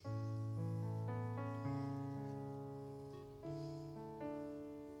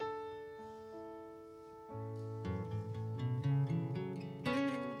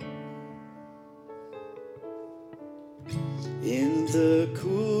the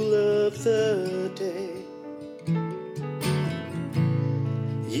cool of the day,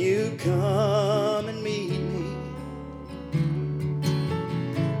 you come and meet me.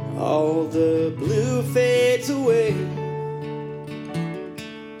 All the blue fades away,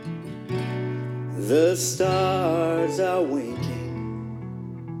 the stars are winking,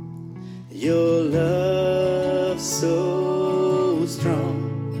 your love so strong,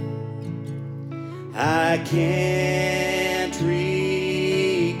 I can't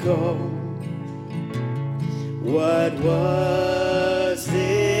recall what was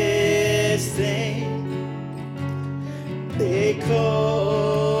this thing they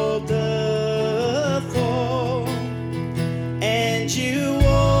called the fall, and you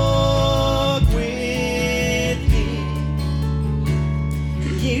walk with me,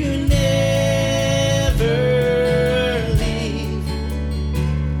 you never leave,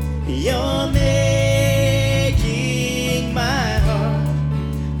 you're making my heart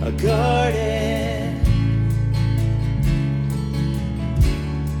a garden.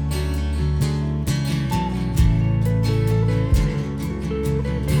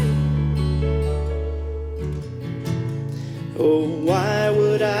 Oh, why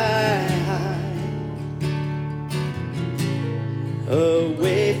would I hide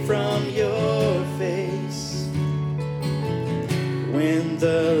away from your face when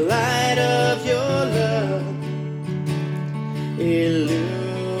the light of your love illuminates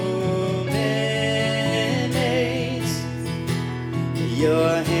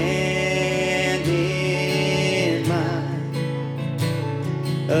your hand in mine,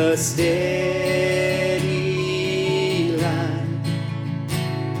 a steady line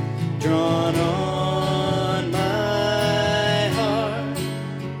drawn on my heart,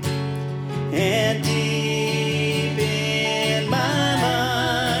 and deep in my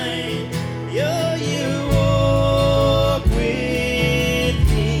mind, you walk with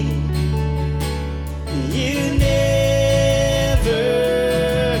me, you never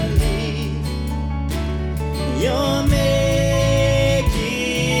leave, you're making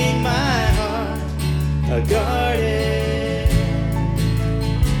my heart a garden.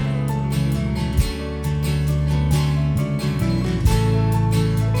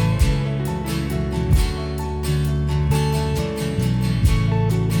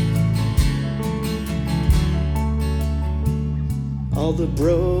 All the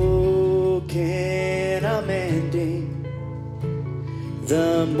broken are mending,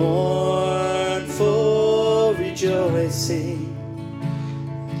 the mournful rejoicing,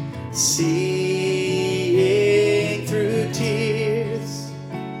 seeing through tears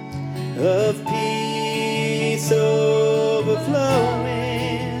of peace.